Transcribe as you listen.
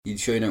You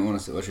sure you don't want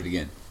us to watch it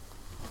again?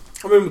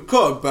 I mean, we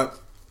could, but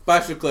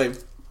basically,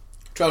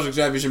 Charles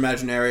Xavier's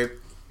imaginary.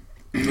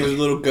 There's a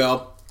little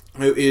girl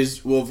who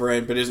is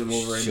Wolverine, but isn't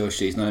Wolverine. Sure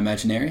she's not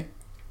imaginary?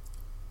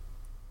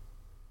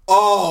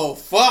 Oh,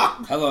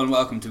 fuck! Hello and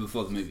welcome to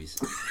Before the Movies.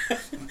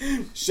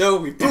 Shall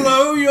we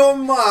blow your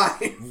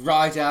mind?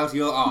 Right out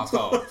your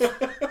arsehole.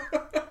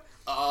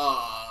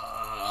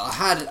 I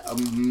had a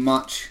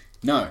much...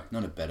 No,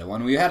 not a better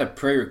one. We had a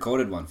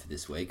pre-recorded one for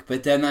this week,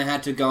 but then they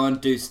had to go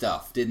and do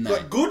stuff, didn't they?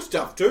 Like good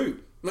stuff, too.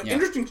 Like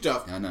interesting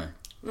stuff. I know.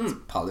 That's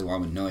partly why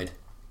I'm annoyed.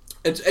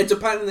 It's a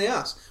pain in the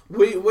ass.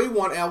 We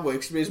want our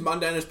weeks to be as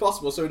mundane as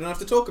possible so we don't have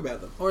to talk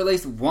about them. Or at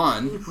least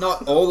one,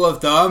 not all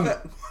of them.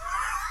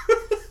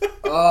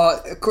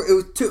 It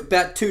was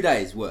about 2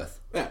 days worth.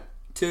 Yeah.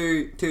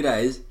 Two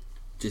days,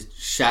 just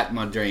shat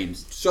my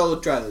dreams.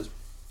 Solid trailers.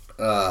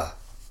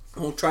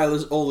 All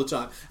trailers all the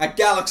time. A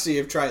galaxy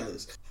of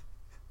trailers.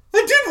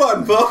 I did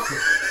one, Bob.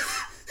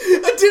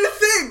 I did a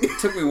thing. It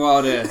took me a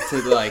while to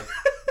like,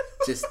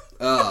 just,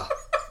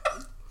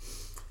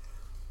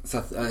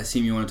 So I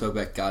assume you want to talk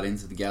about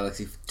Guardians of the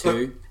Galaxy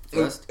 2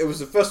 first? It was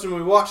the first one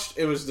we watched.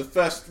 It was the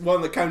first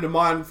one that came to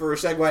mind for a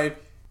segue.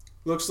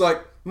 Looks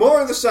like more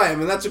of the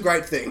same, and that's a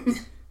great thing.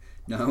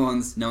 No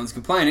one's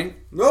complaining.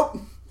 Nope.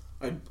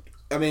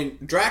 I mean,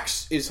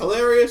 Drax is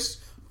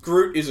hilarious.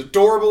 Groot is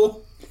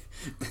adorable.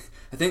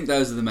 I think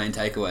those are the main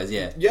takeaways,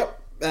 yeah.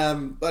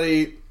 Yep.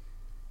 Buddy...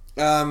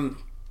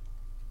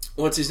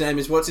 what's his name?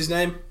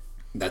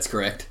 That's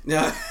correct.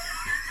 No.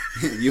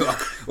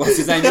 What's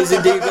his name is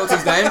indeed what's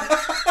his name.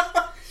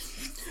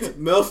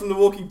 Mel from The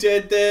Walking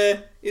Dead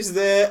is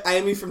there.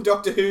 Amy from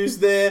Doctor Who's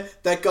there.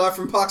 That guy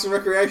from Parks and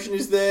Recreation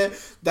is there.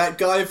 That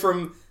guy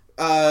from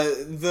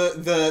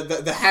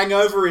the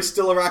Hangover is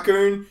still a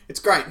raccoon. It's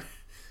great.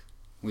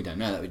 We don't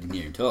know that. We didn't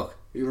hear him talk.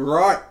 You're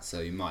right.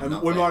 So you might and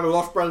not. We might have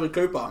lost Bradley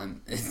Cooper.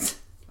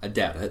 I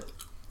doubt it.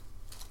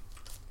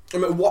 I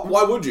mean,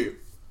 why would you?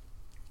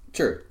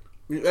 True.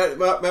 That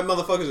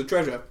motherfucker's a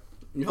treasure.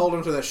 You hold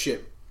on to that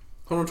shit.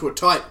 Hold on to it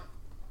tight.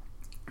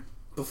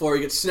 Before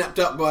he gets snapped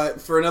up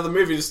for another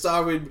movie to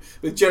star with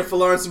Jennifer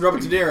Lawrence and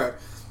Robert De Niro.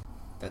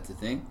 That's the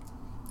thing?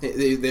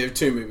 There are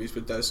 2 movies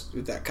with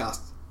that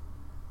cast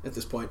at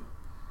this point.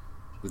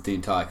 With the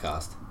entire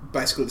cast?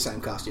 Basically the same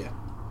cast, yeah.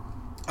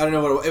 I don't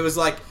know what it was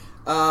like.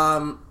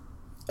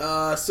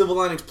 Silver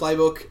Linings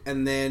Playbook,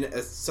 and then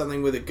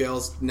something with a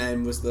girl's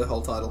name was the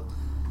whole title.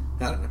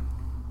 I don't know.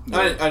 No.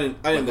 I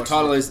didn't. The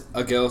title is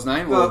a girl's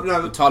name, no, or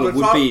no, the title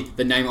would be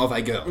the name of a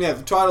girl. Yeah,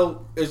 the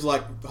title is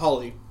like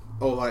Holly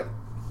or like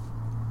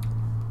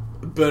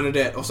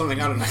Bernadette or something.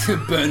 I don't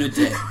know.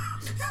 Bernadette.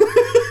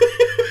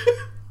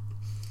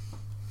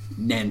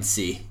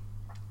 Nancy.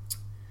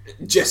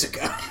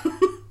 Jessica.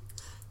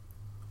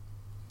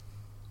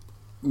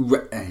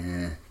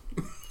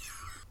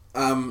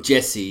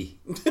 Jessie.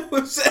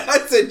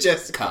 I said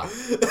Jessica. I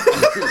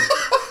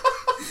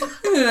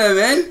don't know,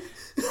 man.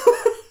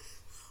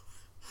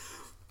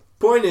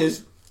 Point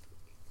is,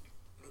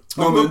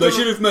 they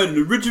should have made an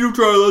original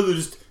trailer that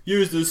just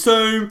used the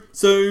same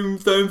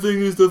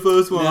thing as the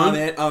first one. Nah,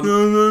 man, I'm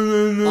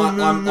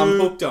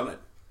hooked on it.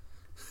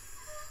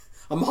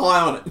 I'm high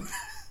on it.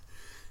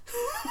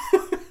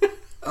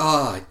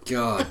 Oh,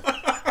 God.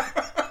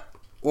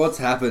 What's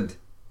happened?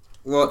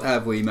 What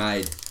have we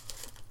made?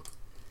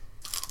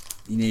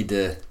 You need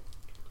to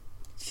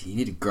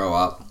grow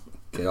up.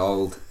 Get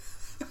old.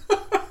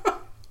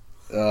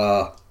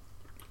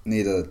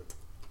 Need a...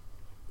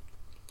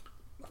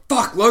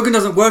 Fuck, Logan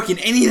doesn't work in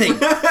anything.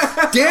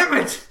 Damn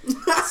it!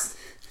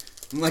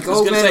 I'm like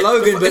old man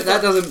Logan, but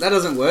that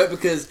doesn't work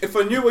because... If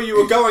I knew where you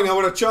were going, I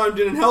would have chimed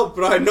in and helped,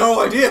 but I had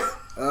no idea.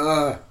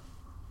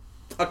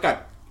 Okay.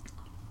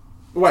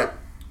 Wait.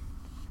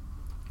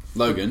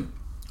 Logan.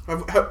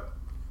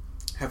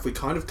 Have we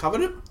kind of covered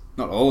it?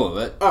 Not all of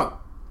it. Oh.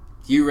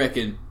 You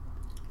reckon...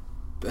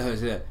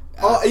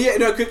 yeah,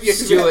 no,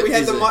 because we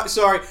had the...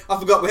 Sorry, I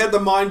forgot. We had the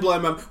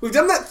mind-blown moment. We've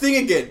done that thing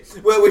again,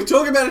 where we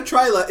talk about a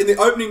trailer in the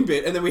opening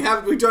bit, and then we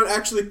don't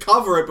actually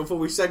cover it before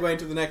we segue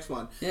into the next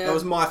one. Yeah. That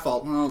was my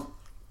fault. Well,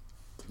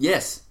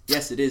 yes, it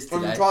is today. It's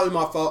entirely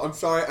my fault. I'm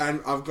sorry,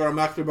 and I've got a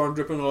Maxi Bond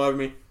dripping all over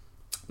me.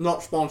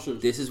 Not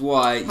sponsored. This is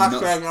why...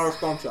 Hashtag not a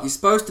sponsor. You're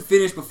supposed to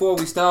finish before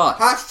we start.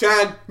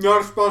 Hashtag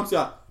not a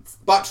sponsor,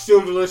 but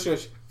still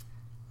delicious.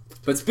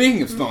 But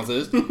speaking of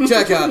sponsors,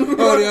 check out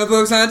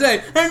Audiobooks on a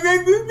Date.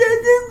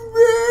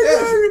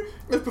 Yes,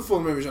 let's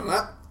perform movies on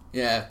that.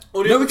 Yeah.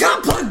 No, we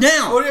can't plug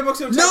now.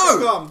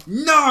 Audiobooks.com.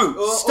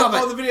 No! Stop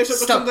it. The video shop.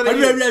 Stop. Click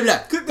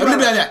the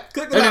banner.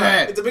 Click the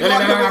banner. It's a big one.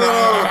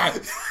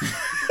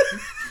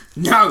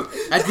 No,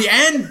 at the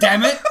end,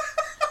 damn it.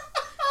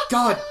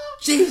 God,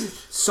 Jesus.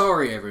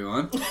 Sorry,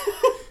 everyone.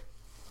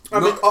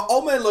 I mean,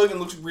 Old Man Logan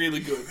looks really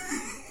good.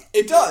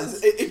 It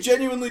does. It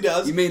genuinely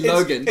does. You mean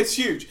Logan? It's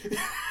huge.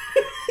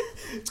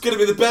 It's going to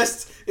be the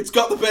best. It's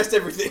got the best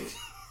everything.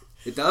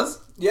 It does?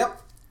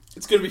 Yep.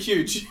 It's going to be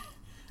huge.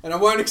 And I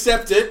won't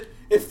accept it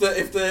if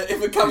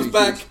it comes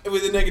back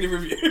with a negative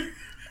review.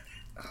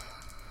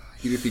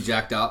 You would be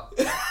jacked up.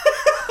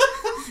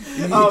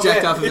 Oh,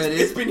 jacked man. up about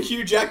It's it. been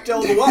Hugh Jacked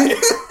all the way.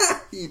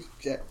 Hugh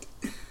jacked.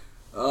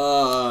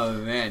 Oh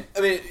man.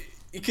 I mean,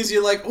 because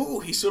you're like, oh,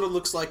 he sort of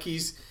looks like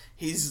he's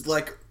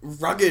like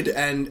rugged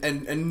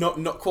and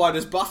not quite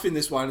as buff in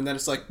this one, and then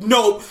it's like,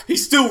 no,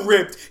 he's still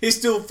ripped. He's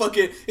still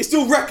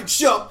wrecking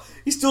shop.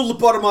 He's still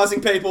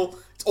lobotomizing people.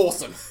 It's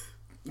awesome.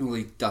 Well,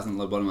 he doesn't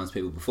lobotomize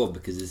people before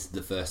because this is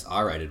the first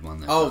R-rated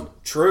one.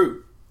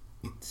 True.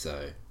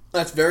 So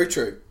That's very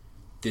true.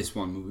 this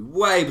one will be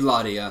way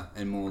bloodier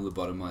and more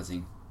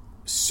lobotomizing,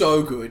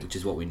 So good. which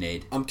is what we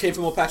need. I'm keen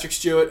for more Patrick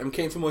Stewart. I'm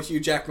keen for more Hugh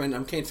Jackman.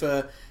 I'm keen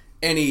for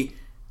any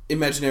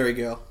imaginary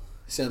girl.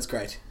 Sounds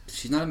great.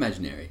 She's not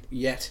imaginary.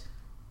 Yet.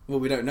 Well,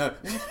 we don't know.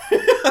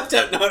 I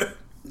don't know.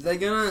 They're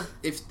gonna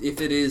if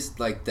it is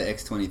like the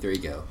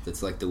X-23 girl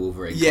that's like the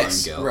Wolverine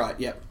Yes, clone girl. right,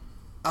 yep.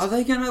 Are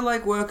they gonna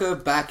like work her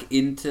back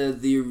into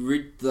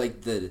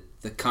the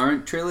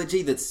current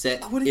trilogy that's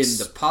set in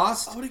the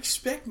past? I would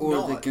expect Or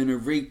not. are they gonna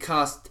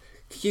recast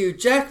Hugh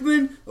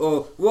Jackman?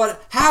 Or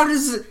what? How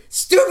does the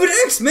stupid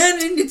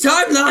X-Men in the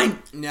timeline?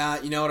 Nah,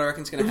 you know what I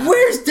reckon's going to happen?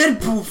 Where's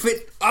Deadpool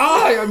fit?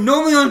 I'm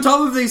normally on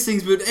top of these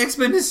things, but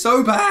X-Men is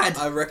so bad.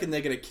 I reckon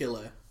they're going to kill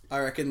her. I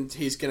reckon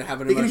he's going to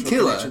have an They're gonna emotional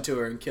kill her? connection to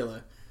her and kill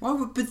her.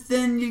 But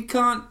then you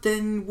can't.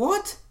 Then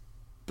what?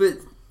 But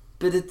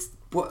it's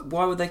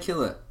why would they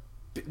kill her?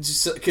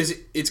 Just because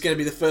it's going to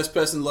be the first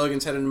person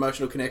Logan's had an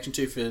emotional connection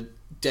to for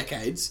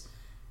decades,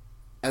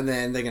 and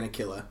then they're going to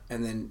kill her,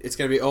 and then it's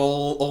going to be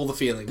all the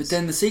feelings. But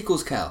then the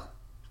sequels, Cal.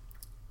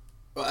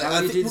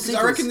 I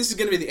reckon this is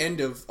going to be the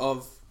end of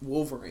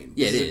Wolverine.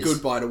 Yeah, this it is is. a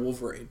goodbye to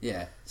Wolverine.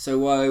 Yeah. So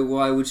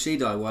why would she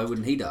die? Why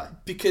wouldn't he die?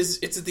 Because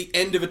it's at the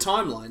end of a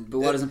timeline. But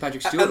why doesn't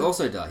Patrick Stewart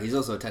also die? He's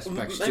also attached to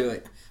Patrick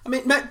Stewart. I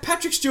mean,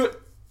 Patrick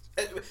Stewart.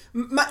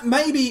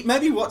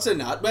 Maybe what's a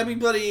nut? Maybe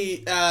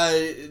bloody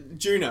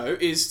Juno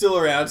is still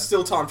around,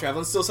 still time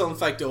traveling, still selling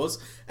fake doors,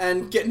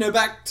 and getting her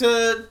back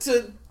to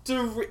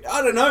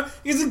I don't know.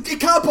 Because it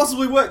can't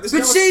possibly work. But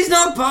she's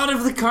not part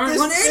of the current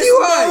one there's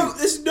anyway.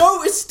 there's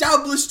no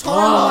established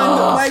timeline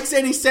that makes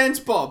any sense,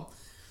 Bob.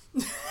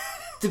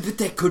 But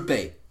there could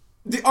be.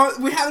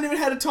 We haven't even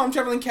had a time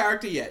traveling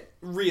character yet.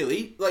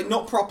 Really, like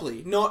not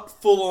properly, not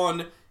full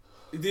on.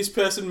 This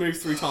person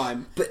moved through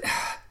time. But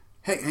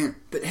hang on.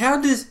 But how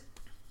does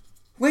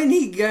when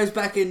he goes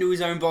back into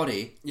his own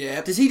body? Yeah.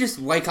 Does he just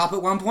wake up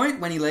at one point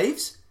when he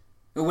leaves,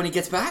 or when he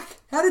gets back?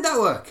 How did that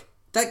work?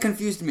 That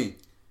confused me.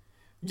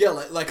 Yeah,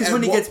 like Because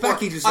when he gets back,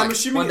 he just I'm like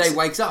assuming one day it's-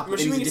 wakes up I'm and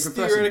he's a assuming it's different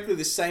person. theoretically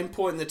the same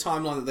point in the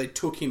timeline that they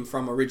took him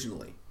from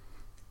originally.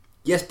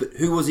 Yes, but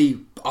who was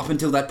he up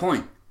until that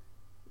point?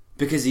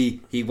 Because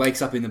he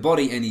wakes up in the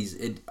body and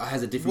it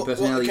has a different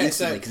personality okay,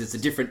 instantly because it's a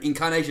different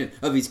incarnation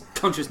of his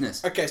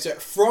consciousness. Okay, so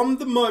from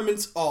the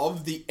moments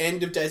of the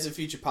end of Days of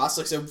Future Past,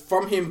 like so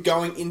from him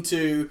going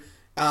into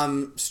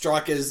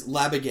Stryker's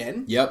lab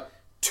again, Yep.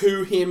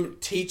 to him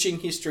teaching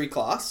history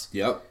class,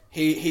 Yep.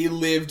 he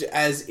lived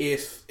as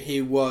if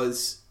he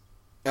was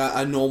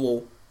a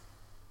normal.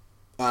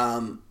 He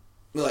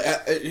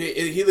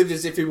lived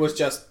as if he was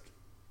just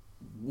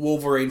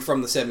Wolverine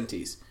from the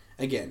 70s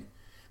again.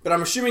 But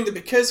I'm assuming that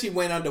because he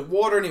went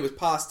underwater and he was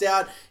passed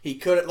out, there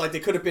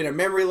could have been a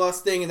memory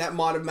loss thing, and that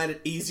might have made it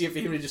easier for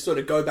him to just sort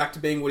of go back to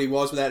being what he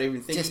was without even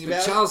thinking Yes, but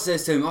about it. Charles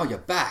says to him, "Oh, you're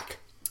back."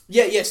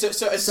 Yeah.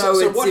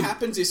 So what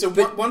happens is,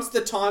 once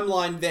the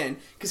timeline then,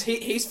 because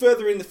he's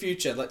further in the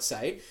future, let's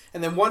say,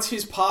 and then once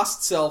his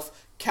past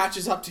self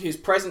catches up to his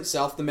present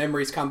self, the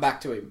memories come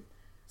back to him.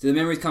 Do the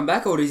memories come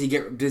back, or does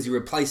he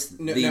replace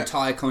the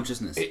entire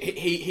consciousness?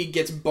 He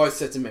gets both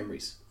sets of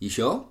memories. You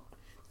sure?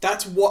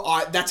 That's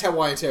how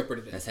I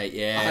interpreted it. It's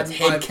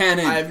headcanon.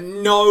 I have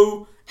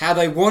no... How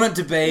they want it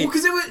to be.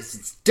 Because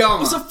it's dumb.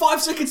 It was a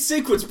 5-second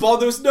sequence, Bob.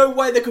 There was no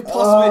way they could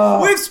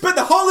possibly... We've spent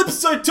the whole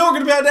episode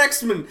talking about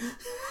X-Men.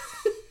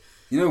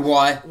 You know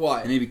why?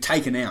 Why? They need to be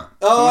taken out.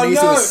 Oh, Someone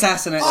needs no. to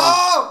assassinate them.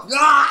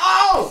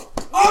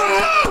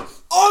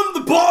 On the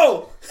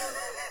ball!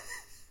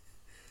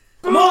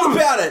 I'm all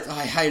about it.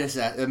 I hate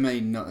assassins. I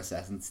mean, not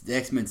assassins. The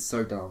X-Men's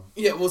so dumb.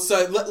 Yeah, well,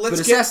 so let's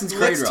Assassin's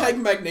Creed, right? take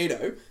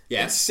Magneto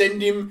Yeah. and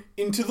send him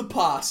into the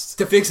past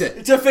To fix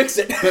it. to fix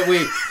it. But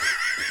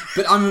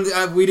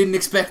we didn't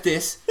expect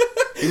this.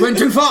 He went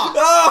too far.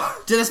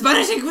 Oh, To the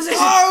Spanish Inquisition.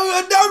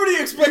 nobody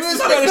expects the was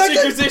Spanish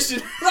unexpected.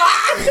 Inquisition.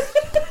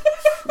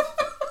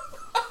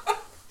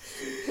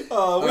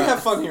 We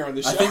have fun here on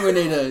this show. I think we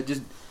need to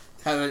just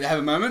have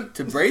a moment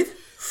to breathe.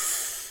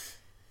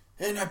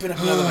 And open up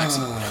another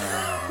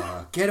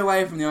Maxim. Get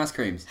away from the ice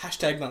creams.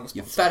 Hashtag not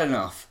You're fat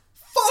enough.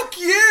 Fuck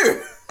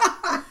you!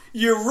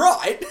 You're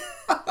right.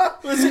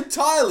 It was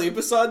entirely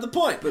beside the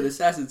point. But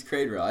Assassin's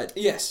Creed, right?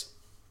 Yes.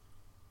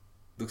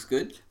 Looks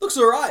good. Looks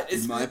alright.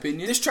 In my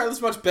opinion. This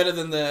trailer's much better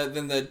than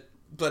the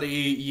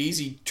bloody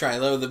Yeezy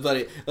trailer. The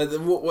bloody... I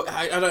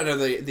don't know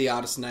the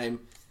artist's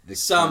name.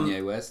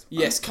 Kanye West.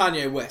 Yes,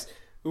 Kanye West.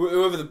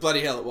 Whoever the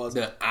bloody hell it was.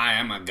 I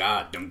am a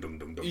god. Dum, dum,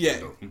 dum, dum, Yeah,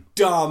 dum.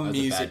 dumb That was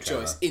a music bad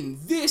trailer. choice. In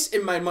this,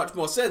 it made much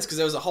more sense because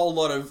there was a whole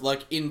lot of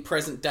in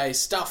present day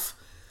stuff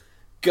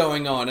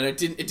going on, and it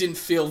didn't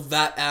feel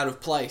that out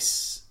of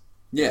place.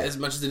 Yeah. As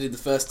much as it did the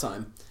first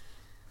time.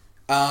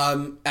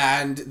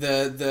 And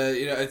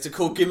the it's a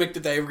cool gimmick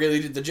that they really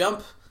did the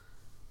jump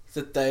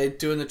that they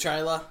do in the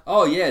trailer.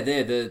 Oh yeah,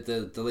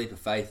 the leap of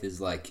faith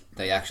is like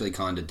they actually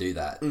kind of do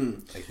that.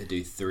 Like they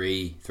do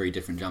three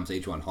different jumps,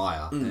 each one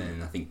higher,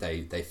 and I think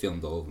they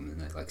filmed all of them and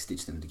they like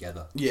stitched them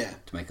together. Yeah,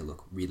 to make it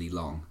look really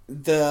long.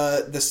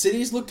 The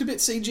cities looked a bit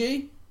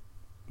CG.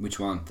 Which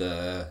one?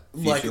 The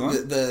like future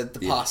one? the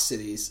past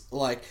cities.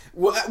 Like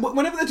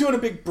whenever they're doing a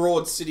big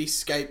broad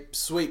cityscape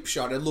sweep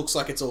shot, it looks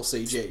like it's all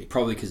CG.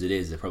 Probably because it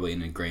is. They're probably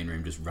in a green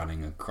room just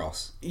running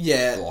across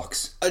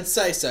blocks. I'd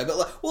say so, but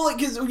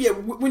because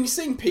when you're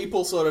seeing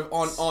people sort of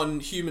on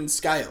human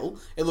scale,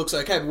 it looks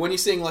okay. But when you're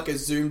seeing like a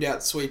zoomed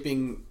out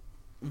sweeping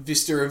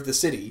vista of the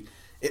city,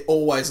 it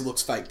always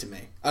looks fake to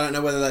me. I don't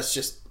know whether that's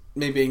just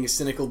me being a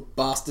cynical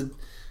bastard.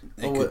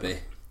 It could be.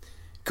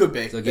 Could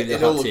be. So I'll give you it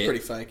the all hot looked tip. pretty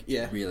fake.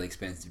 Yeah. Really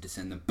expensive to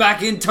send them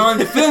back in time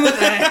to film it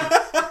there.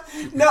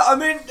 No, I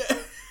mean,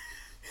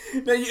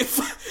 no, you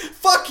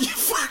fuck you,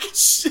 fucking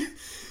shit.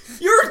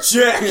 You're a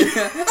jerk.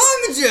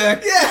 I'm a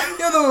jerk. Yeah.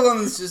 You're the one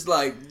that's just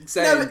like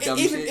saying No, but dumb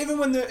even shit. even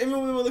when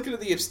we're looking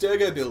at the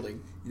Abstergo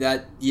building,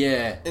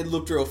 Yeah, it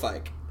looked real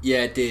fake.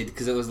 it did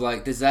because it was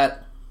like, does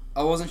that?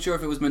 I wasn't sure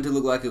if it was meant to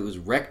look like it was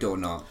wrecked or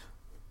not.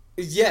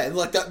 Yeah,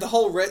 like the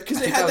whole red because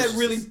I it think had that that was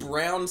really just-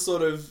 brown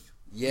sort of.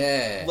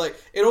 Yeah, Like,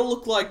 it all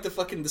looked like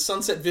the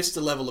Sunset Vista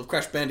level of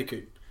Crash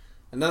Bandicoot.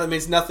 I know that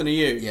means nothing to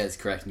you. yeah, it's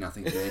correct.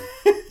 Nothing to me.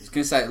 I was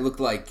gonna say it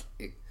looked like.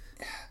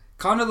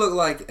 Kind of looked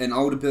like an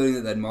older building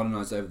that they'd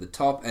modernised over the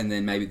top, and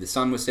then maybe the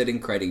sun was setting,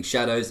 creating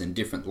shadows and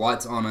different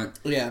lights on it.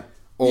 Yeah.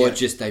 Or Yeah.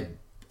 just they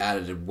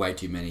added way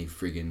too many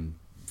friggin'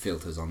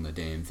 filters on the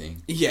damn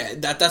thing. Yeah,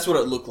 that's what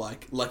it looked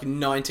like. Like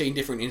 19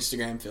 different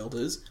Instagram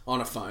filters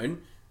on a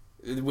phone,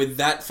 with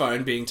that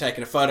phone being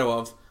taken a photo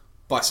of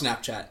by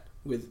Snapchat.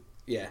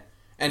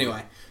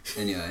 Anyway.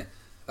 Anyway,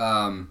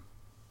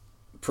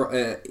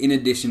 in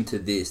addition to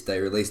this, they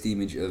released the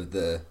image of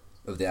the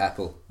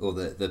apple, or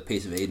the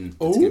piece of Eden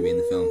that's going to be in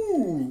the film.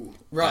 Ooh,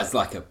 right. That's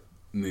like a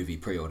movie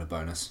pre-order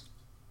bonus.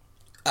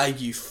 Are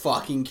you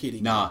fucking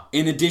kidding? Nah,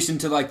 in addition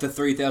to like the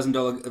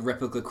 $3,000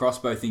 replica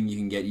crossbow thing you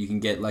can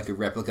get like a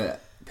replica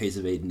piece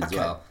of Eden as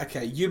well.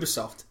 Okay,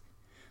 Ubisoft.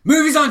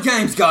 Movies aren't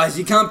games, guys.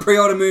 You can't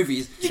pre-order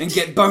movies and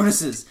get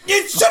bonuses.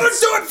 You shouldn't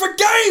do it for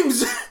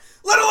games!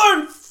 Let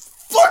alone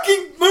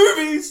fucking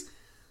movies!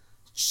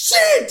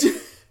 Shit!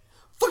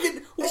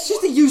 Fucking... It's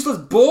just a useless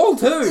ball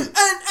too.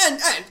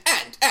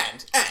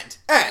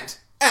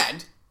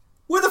 And...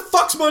 Where the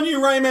fuck's my new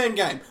Rayman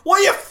game? Why are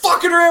you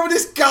fucking around with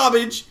this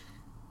garbage?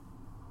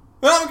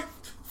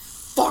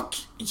 Fuck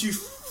you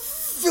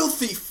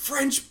filthy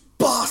French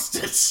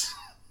bastards!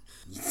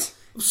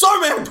 I'm so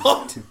mad,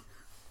 Bob!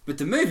 But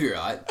the movie,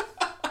 right?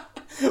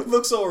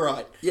 Looks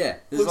alright. Yeah.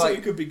 Looks like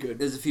it could be good.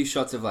 There's a few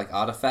shots of like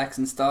artifacts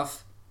and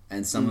stuff,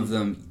 and some of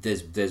them,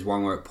 there's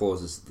one where it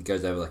pauses, it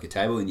goes over like a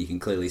table, and you can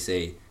clearly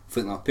see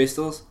flintlock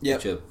pistols,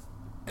 Yep.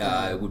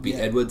 which would be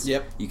Edward's.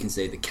 Yep. You can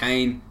see the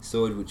cane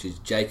sword, which is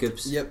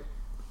Jacob's. Yep.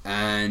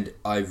 And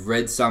I've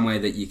read somewhere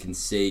that you can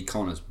see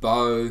Connor's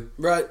bow.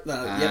 Right. Yep.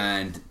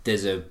 And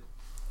there's a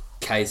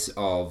case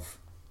of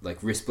like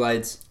wrist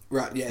blades.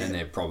 Right. Yeah. And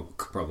they're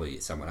probably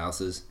someone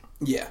else's.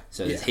 Yeah.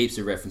 So there's heaps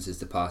of references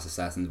to past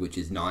assassins, which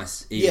is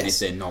nice, even if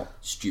they're not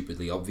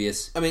stupidly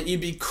obvious. I mean,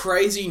 you'd be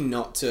crazy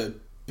not to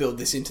build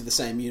this into the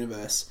same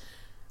universe.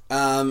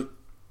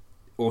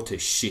 Or to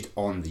shit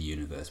on the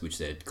universe, which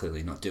they're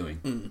clearly not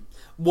doing.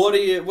 What do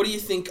you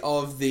think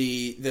of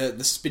the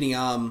spinning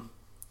arm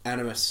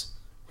Animus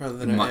rather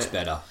than Much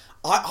better.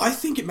 I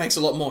think it makes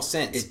a lot more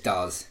sense. It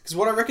does. Because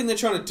what I reckon they're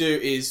trying to do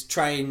is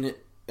train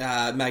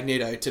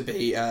Magneto to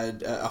be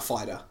a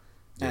fighter.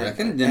 You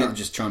reckon? They're not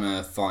just trying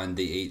to find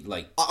the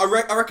like. I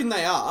reckon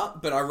they are,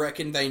 but I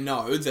reckon they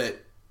know that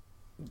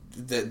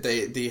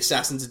the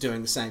assassins are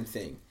doing the same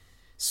thing.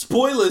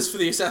 Spoilers for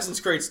the Assassin's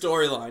Creed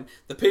storyline.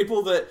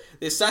 The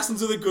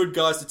assassins are the good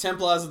guys, the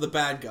Templars are the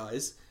bad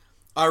guys.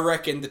 I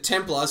reckon the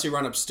Templars who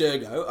run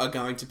Abstergo are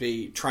going to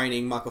be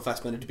training Michael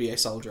Fassbender to be a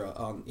soldier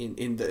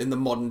in the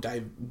modern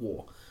day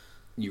war.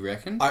 You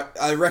reckon?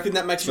 I reckon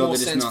that makes more that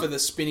it's sense not- for the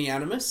spinny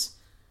Animus.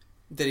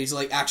 That he's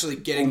like actually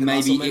getting Or the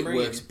muscle maybe it memory.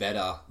 works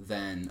better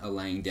than a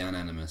laying down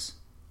Animus,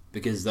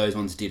 because those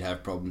ones did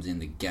have problems in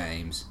the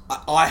games.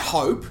 I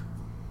hope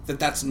that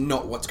that's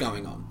not what's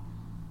going on.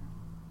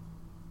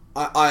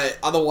 I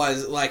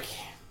otherwise like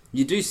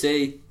You do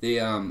see the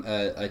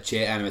a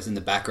chair Animus in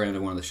the background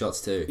of one of the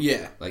shots too.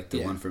 yeah Like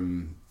the one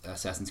from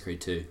Assassin's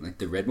Creed 2, like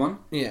the red one.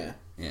 yeah.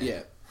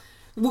 Yeah.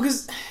 Well,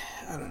 because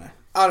I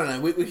don't know.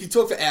 We could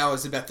talk for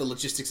hours about the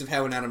logistics of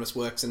how an Animus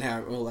works and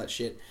how all that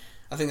shit.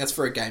 I think that's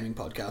for a gaming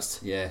podcast.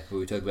 Yeah, where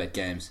we talk about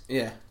games.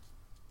 Yeah.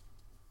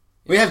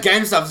 We have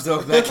game stuff to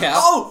talk about, Cal.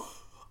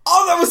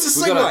 Oh, that was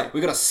the segue.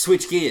 We gotta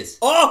switch gears.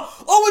 Oh,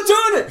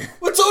 we're doing it.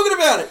 We're talking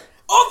about it.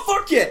 Oh,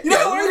 fuck yeah. You know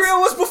how angry I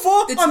was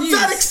before? it's I'm news.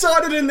 that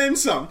excited and then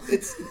some.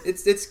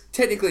 It's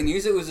technically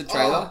news. It was a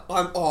trailer.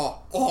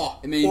 I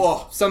mean,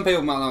 some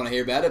people might not want to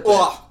hear about it,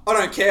 but I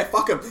don't care.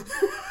 Fuck them.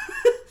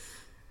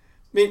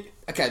 I mean,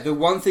 okay, the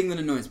one thing that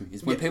annoys me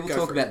is when Yeah, people go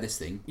talk for it. about this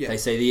thing, Yeah. they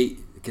say the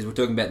because we're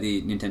talking about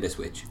the Nintendo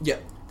Switch. Yeah.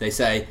 They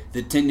say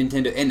the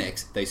Nintendo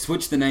NX. They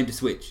switch the name to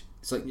Switch.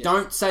 It's like,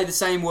 don't say the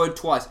same word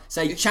twice.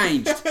 Say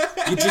changed.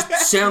 You just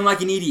sound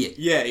like an idiot.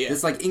 Yeah.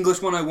 It's like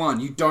English 101.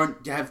 You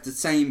don't have the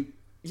same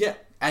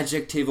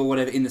adjective or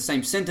whatever in the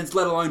same sentence,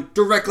 let alone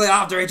directly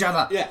after each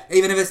other. Yeah.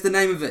 Even if it's the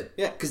name of it.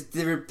 Yeah. Because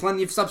there are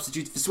plenty of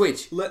substitutes for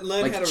Switch.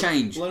 Learn how to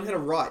change. Learn how to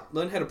write.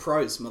 Learn how to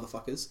prose,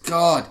 motherfuckers.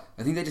 God.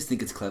 I think they just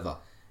think it's clever.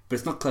 But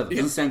it's not clever. It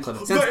doesn't sound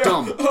clever. It sounds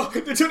dumb.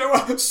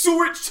 Nintendo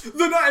switched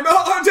the name.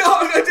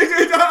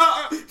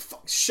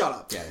 Fuck, shut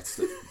up. Yeah,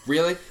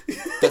 really?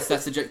 That's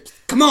the joke.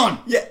 Come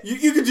on! Yeah,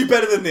 you could do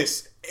better than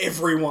this,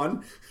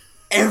 everyone.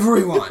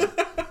 Everyone!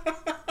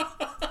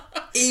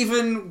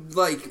 Even,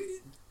 like...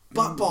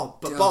 Bob.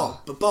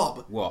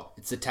 What?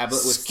 It's a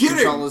tablet with Skitting.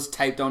 controllers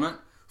taped on it?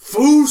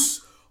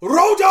 Fus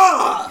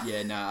Roda!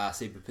 Yeah, no,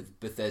 see,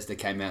 Bethesda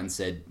came out and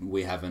said,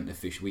 we can't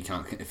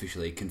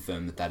officially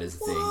confirm that is a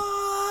thing.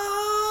 What?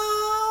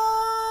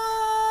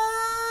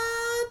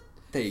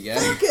 There you go.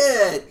 Fuck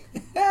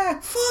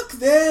it! Fuck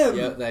them!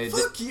 Yeah,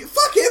 Fuck you!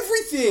 Fuck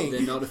everything!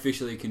 They're not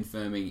officially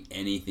confirming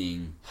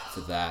anything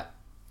for that.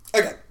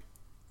 Okay.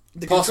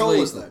 The Possibly,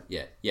 controllers, though.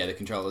 Yeah, the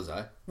controllers,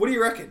 though. What do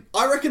you reckon?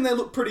 I reckon they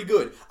look pretty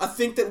good. I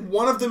think that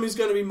one of them is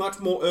going to be much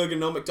more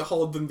ergonomic to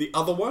hold than the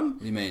other one. What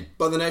do you mean?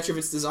 By the nature of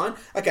its design.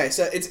 Okay,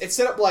 so it's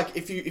set up like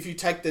if you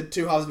take the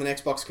two halves of an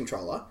Xbox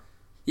controller.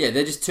 Yeah,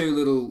 they're just two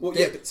little... Well,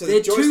 they're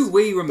two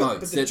Wii remotes,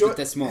 but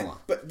they're smaller.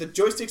 But the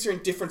joysticks are in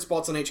different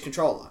spots on each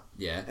controller.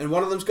 Yeah. And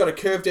one of them's got a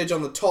curved edge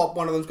on the top,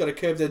 one of them's got a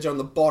curved edge on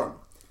the bottom.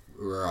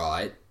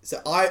 Right.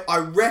 So I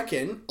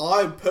reckon,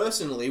 I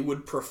personally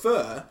would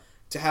prefer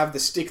to have the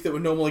stick that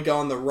would normally go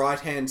on the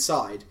right-hand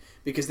side,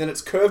 because then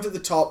it's curved at the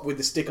top with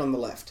the stick on the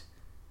left.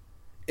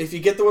 If you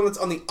get the one that's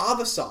on the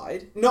other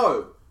side...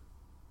 No.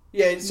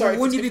 Yeah, sorry.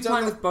 Well, wouldn't you be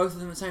playing with both of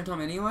them at the same time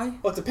anyway?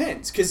 Well, it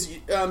depends, because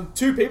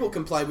two people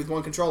can play with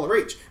one controller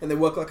each, and they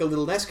work like a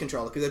little NES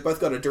controller, because they've both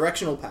got a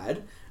directional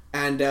pad,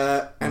 and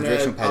the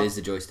directional pad is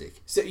the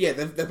joystick. So, yeah,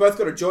 they've both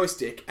got a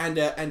joystick and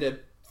a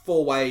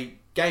four-way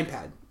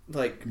gamepad.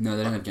 Like, no,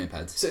 they don't have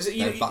gamepads. So they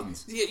have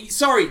buttons.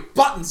 Sorry,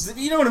 buttons.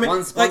 You know what I mean?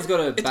 One's got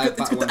a it's got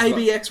the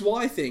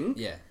ABXY thing.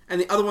 Yeah.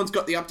 And the other one's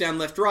got the up, down,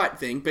 left, right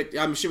thing, but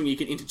I'm assuming you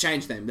can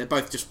interchange them. They're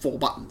both just 4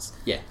 buttons.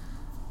 Yeah.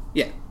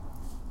 Yeah.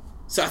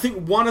 So I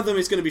think one of them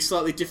is going to be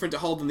slightly different to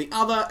hold than the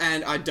other,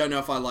 and I don't know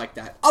if I like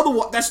that.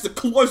 Otherwise, that's the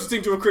closest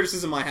thing to a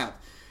criticism I have.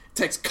 It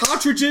takes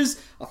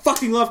cartridges. I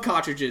fucking love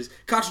cartridges.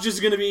 Cartridges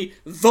are going to be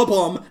the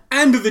bomb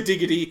and the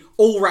diggity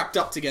all wrapped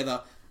up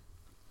together.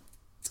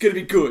 It's going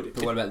to be good.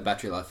 But what about the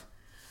battery life?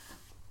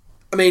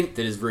 I mean...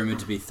 That is rumoured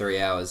to be 3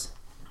 hours.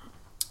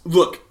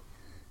 Look.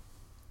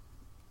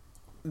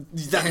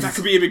 That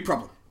could be a big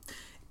problem.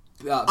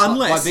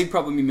 Unless... By big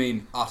problem you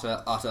mean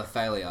utter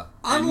failure.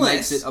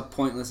 Unless... And makes it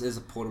pointless as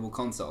a portable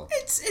console.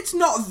 It's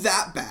not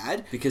that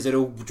bad. Because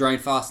it'll drain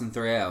fast in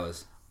 3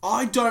 hours.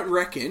 I don't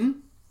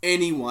reckon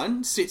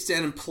anyone sits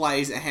down and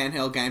plays a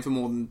handheld game for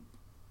more than...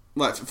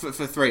 Like, for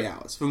 3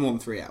 hours. For more than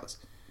 3 hours.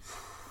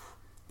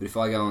 But if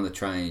I go on the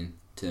train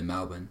to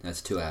Melbourne,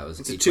 that's 2 hours.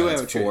 It's a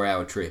 2-hour trip.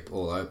 4-hour trip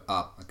all up.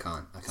 I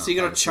can't. So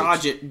you got to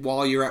charge it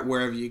while you're at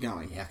wherever you're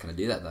going. Yeah, how can I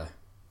do that though?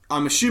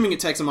 I'm assuming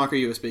it takes a micro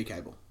USB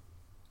cable.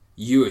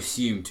 You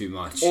assume too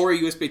much. Or a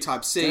USB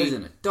Type C. That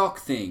isn't a dock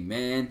thing,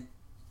 man.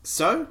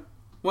 So?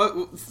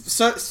 Well,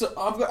 so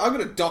I've got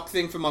a dock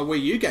thing for my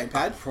Wii U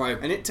gamepad,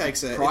 and it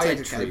takes a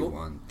cable.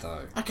 One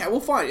though. Okay,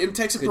 well, fine. It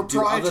takes a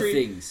proprietary. Do other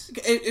things.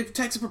 It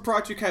takes a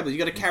proprietary cable. You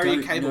got to carry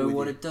a cable with you. Don't know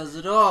what it does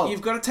at all.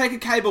 You've got to take a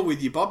cable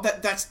with you, Bob.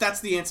 That's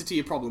the answer to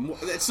your problem.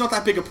 It's not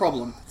that big a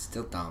problem. It's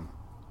still dumb.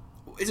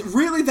 Is it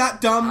really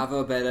that dumb? Have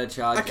a better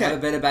charge. Okay. Have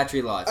a better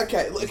battery life.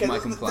 Okay. My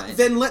complaint.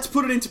 Then let's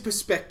put it into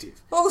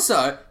perspective.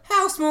 Also,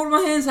 how small do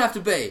my hands have to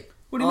be?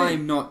 What do you mean?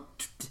 I'm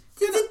not.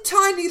 They're the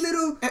tiny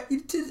little.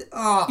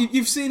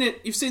 You've seen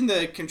it. You've seen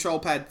the control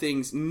pad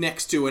things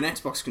next to an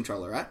Xbox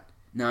controller, right?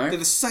 No. They're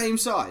the same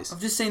size.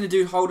 I've just seen a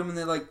dude hold them and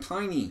they're like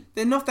tiny.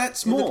 They're not that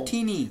small. They look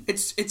teeny.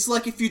 It's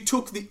like if you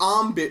took the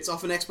arm bits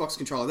off an Xbox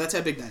controller. That's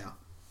how big they are.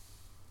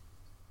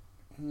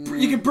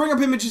 You can bring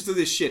up images of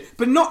this shit,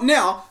 but not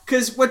now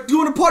because we're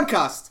doing a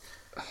podcast.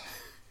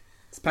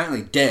 It's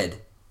apparently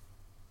dead.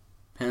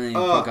 Apparently the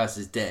podcast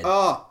is dead.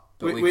 Oh.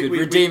 But we could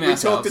redeem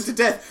ourselves. We talked it to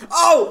death.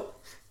 Oh!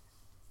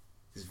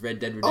 It's Red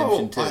Dead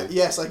Redemption 2.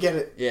 Yes, I get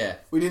it. Yeah.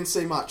 We didn't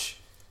see much.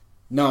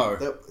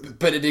 No.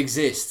 But it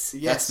exists.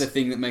 Yes. That's the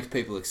thing that makes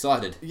people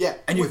excited. Yeah.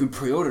 And you can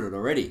pre-order it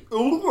already.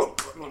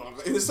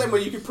 In the same way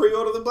you could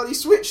pre-order the bloody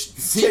Switch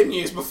 10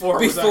 years before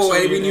it was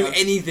actually we knew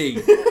announced.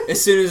 anything. As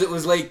soon as it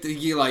was leaked,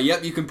 you're like,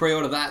 yep, you can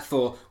pre-order that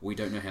for... We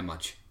don't know how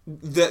much.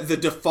 The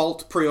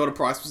default pre-order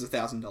price was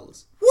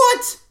 $1,000.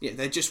 What? Yeah,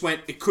 they just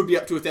went, it could be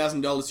up to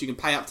 $1,000, you can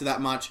pay up to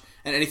that much,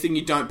 and anything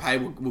you don't pay,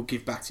 we'll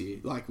give back to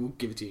you. Like, we'll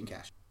give it to you in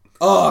cash.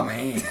 Oh,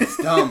 man, it's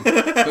dumb. But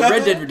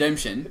Red Dead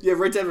Redemption... Yeah,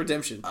 Red Dead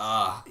Redemption.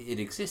 It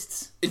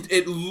exists.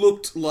 It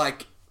looked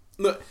like...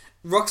 Look,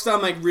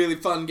 Rockstar make really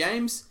fun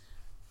games.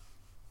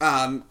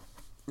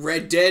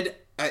 Red Dead,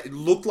 it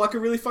looked like a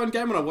really fun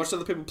game when I watched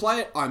other people play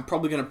it. I'm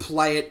probably going to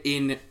play it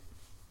in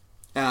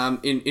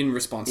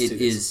response to this.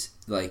 It is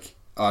like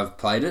I've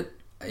played it.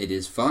 It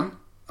is fun.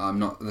 I'm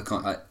not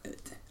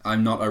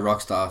I'm not a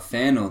Rockstar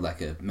fan or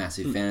like a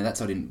massive fan of that,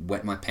 so I didn't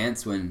wet my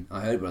pants when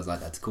I heard it, but I was like,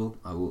 that's cool.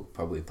 I will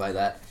probably play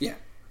that. Yeah.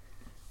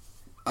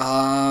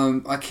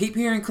 I keep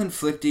hearing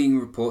conflicting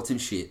reports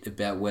and shit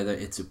about whether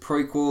it's a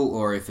prequel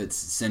or if it's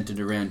centered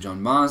around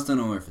John Marsden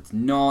or if it's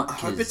not. I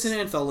hope it's an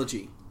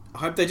anthology. I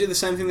hope they do the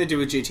same thing they do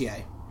with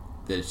GTA.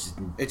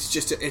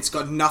 It's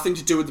got nothing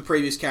to do with the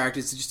previous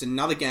characters. It's just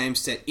another game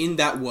set in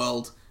that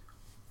world.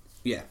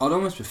 Yeah. I'd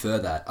almost prefer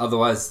that.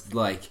 Otherwise,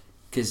 like,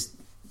 because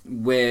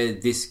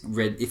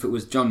if it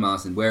was John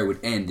Marsden, where it would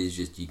end is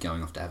just you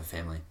going off to have a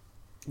family.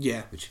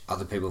 Yeah. Which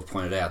other people have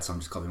pointed out, so I'm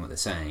just copying what they're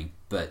saying.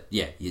 But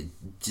yeah,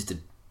 just a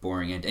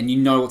boring end. And you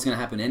know what's going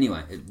to happen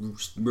anyway. It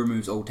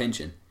removes all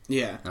tension.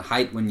 Yeah. I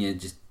hate when you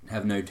just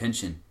have no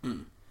tension.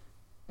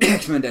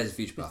 X-Men Days of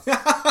Future Past.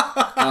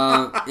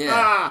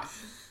 Yeah.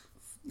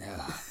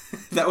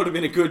 That would have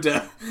been a good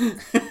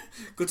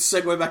good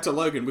segue back to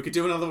Logan. We could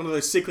do another one of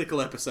those cyclical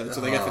episodes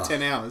where they go for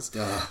 10 hours.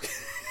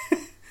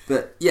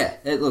 But yeah,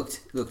 it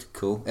looked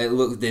cool.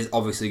 There's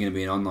obviously going to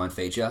be an online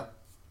feature.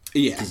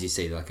 Yeah. Because you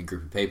see like a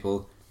group of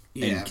people.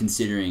 Yeah. And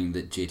considering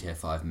that GTA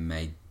 5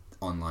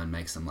 online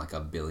makes them like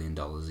 $1 billion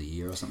a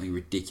year or something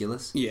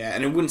ridiculous. Yeah,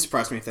 and it wouldn't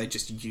surprise me if they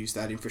just use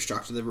that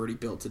infrastructure they've already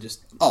built to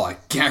just... Oh, I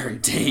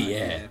guarantee,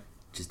 yeah.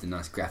 Just a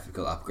nice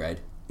graphical upgrade.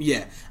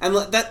 Yeah, and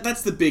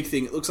that's the big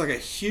thing. It looks like a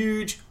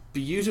huge,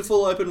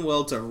 beautiful open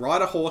world to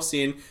ride a horse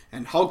in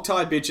and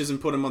hog-tie bitches and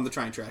put them on the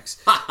train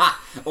tracks.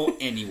 Or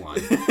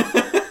anyone.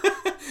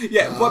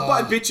 Yeah,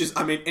 by bitches,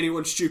 I mean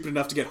anyone stupid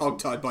enough to get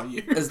hog-tied by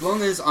you. As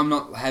long as I'm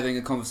not having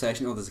a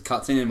conversation or there's a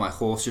cutscene and my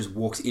horse just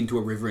walks into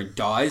a river and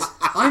dies,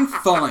 I'm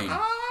fine.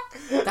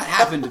 That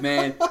happened,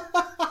 man.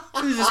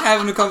 I was just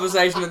having a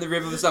conversation in the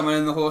river with someone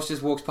and the horse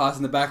just walks past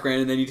in the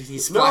background and then you just hear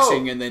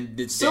splashing and then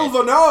it's Silver,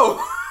 dead.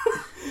 no!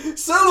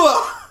 Silver!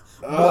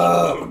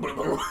 I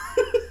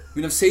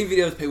mean, I've seen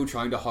videos of people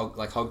trying to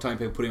hog-tying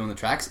people putting on the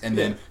tracks and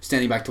then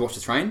standing back to watch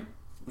the train.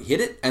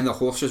 Hit it, and the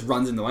horse just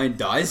runs in the way and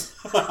dies.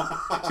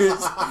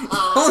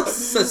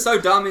 Horses are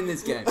so dumb in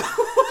this game.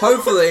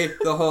 Hopefully,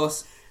 the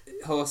horse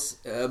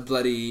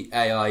bloody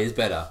AI is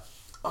better.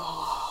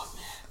 Oh,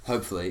 man.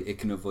 Hopefully, it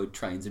can avoid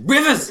trains and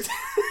rivers!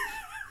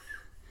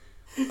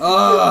 Do you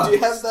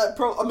have that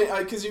problem? I mean,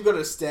 because you've got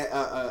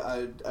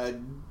a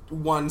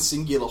one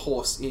singular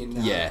horse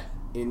in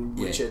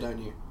Witcher,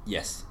 don't you?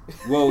 Yes.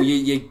 Well,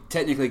 you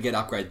technically get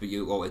upgrades, but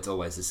it's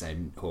always the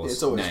same horse. Yeah,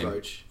 it's always name.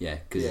 Roach. Yeah,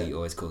 because he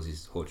always calls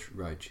his horse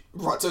Roach.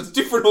 Right, so it's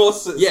different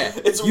horses. Yeah,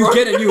 it's you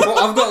get a new horse.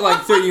 I've got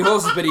like 3 new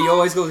horses, but he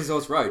always calls his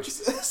horse Roach.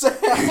 So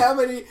how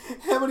many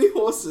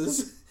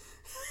horses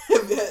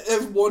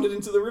have wandered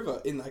into the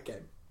river in that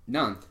game?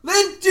 None.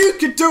 Then you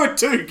could do it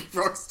too,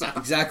 Rockstar.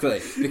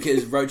 Exactly,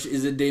 because Roach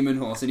is a demon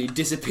horse and he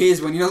disappears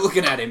when you're not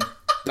looking at him,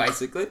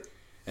 basically.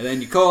 And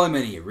then you call him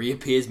and he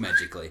reappears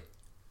magically.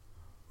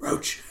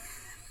 Roach.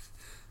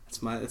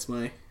 That's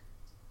my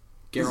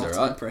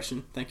Geralt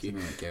impression. Thank you.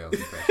 Geralt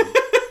impression.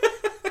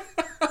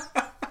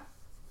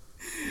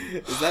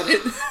 Is that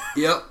it?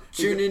 Yep.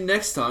 Tune in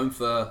next time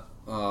for...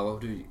 what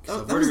do we...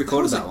 I've already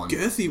recorded that one. That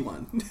was a girthy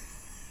one.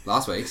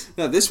 Last week's?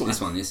 No, this one.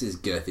 This is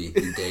girthy,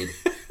 indeed.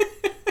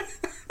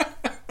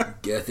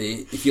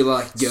 Girthy. If you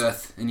like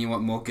girth and you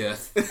want more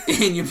girth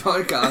in your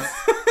podcast...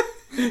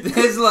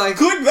 There's like...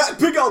 Click that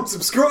big old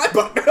subscribe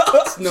button.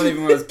 It's not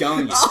even where it's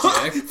going, you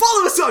jerk.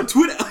 Follow us on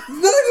Twitter. Not even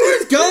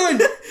where it's going.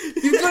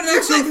 You've got an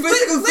actual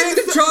physical thing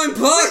to try and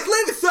play.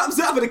 Leave a thumbs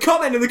up and a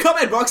comment in the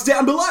comment box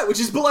down below, which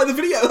is below the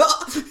video.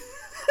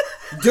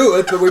 Do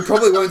it, but we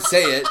probably won't see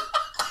it.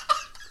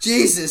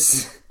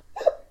 Jesus.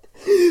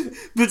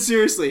 But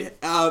seriously,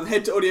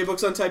 head to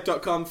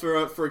audiobooksontape.com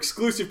for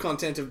exclusive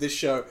content of this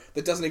show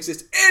that doesn't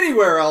exist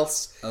anywhere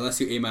else.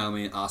 Unless you email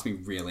me and ask me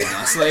really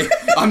nicely,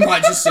 I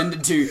might just send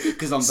it to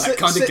because I'm that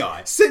kind of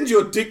guy. Send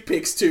your dick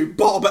pics to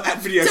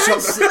bob@videoshop.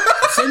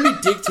 Send me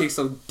dick pics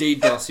or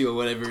DDoS you or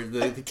whatever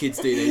the kids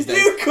do these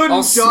days. You couldn't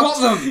I'll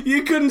swat them.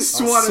 You couldn't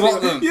swat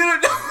them. You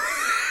don't know.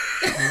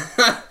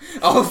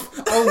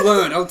 I'll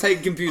learn. I'll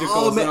take computer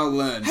courses and I'll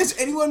learn. Has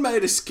anyone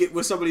made a skit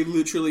where somebody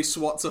literally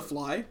swats a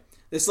fly?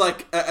 There's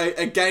like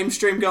a game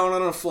stream going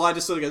on and a fly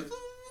just sort of goes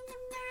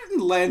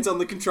and lands on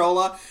the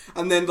controller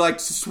and then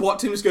like SWAT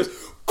team just goes get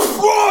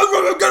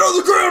on the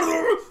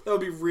ground. That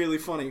would be really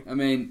funny. I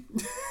mean,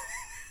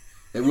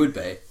 it would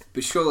be,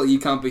 but surely you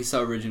can't be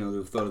so original to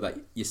have thought of that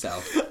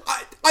yourself.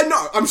 I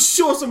know. I'm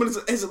sure someone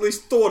has at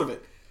least thought of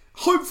it.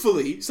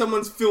 Hopefully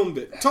someone's filmed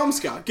it.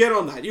 Tomska, get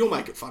on that. You'll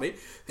make it funny.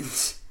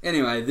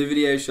 Anyway, the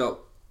video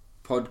shop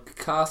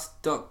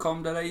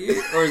podcast.com.au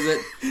or is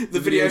it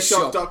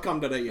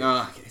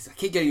thevideoshop.com.au? Okay, so I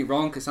keep getting it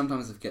wrong because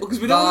sometimes I forget. Because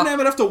we don't name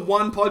it after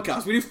one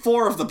podcast. We do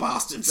 4 of the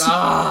bastards.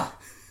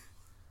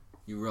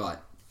 You're right.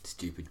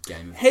 Stupid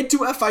game. Head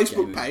to our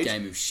Facebook page.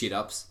 Game of shit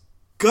ups.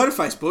 Go to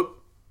Facebook.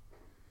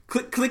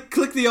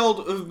 Click the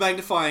old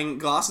magnifying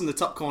glass in the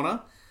top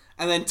corner,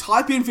 and then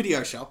type in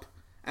Video Shop,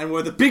 and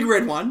we're the big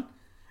red one,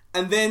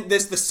 and then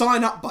there's the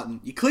sign up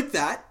button. You click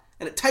that,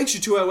 and it takes you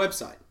to our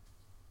website.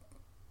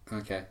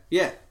 Okay.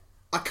 Yeah.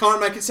 I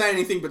can't make it say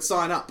anything but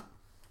sign up.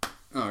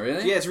 Oh,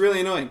 really? Yeah, it's really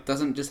annoying.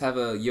 Doesn't just have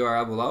a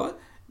URL below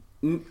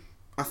it?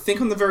 I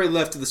think on the very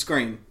left of the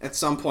screen, at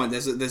some point,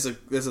 there's a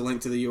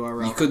link to the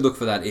URL. You could look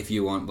for that if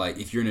you want, like,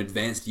 if you're an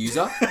advanced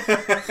user.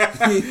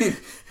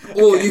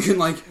 Or you can,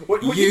 like,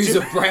 use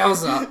a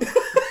browser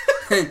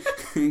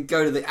and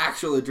go to the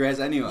actual address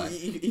anyway.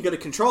 You got to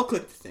control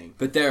click the thing.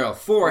 But there are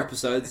 4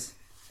 episodes,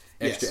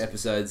 extra Yes.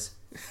 episodes.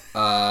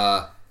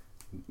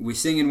 We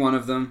sing in one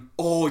of them.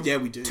 Oh, yeah,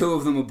 we do. 2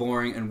 of them are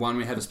boring, and 1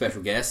 we have a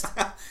special guest.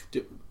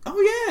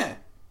 Oh, yeah.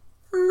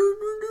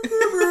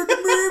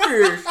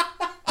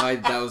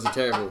 That was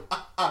terrible.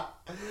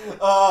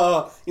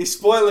 Oh, you're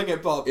spoiling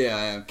it, Bob. Yeah,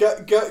 I am.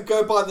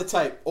 Go buy the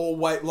tape, or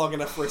wait long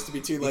enough for us to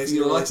be too If lazy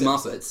you to like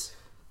release it. Muppets,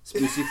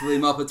 specifically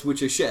Muppets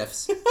which are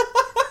chefs. You're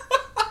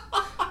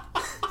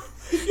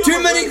Too the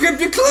many one-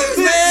 cryptic clues,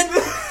 man!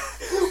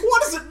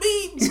 What does it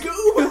mean,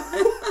 Scoob?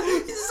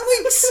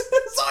 Zoinks!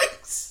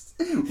 Zoinks!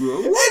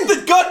 End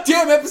the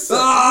goddamn episode!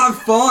 Ah,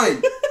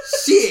 fine!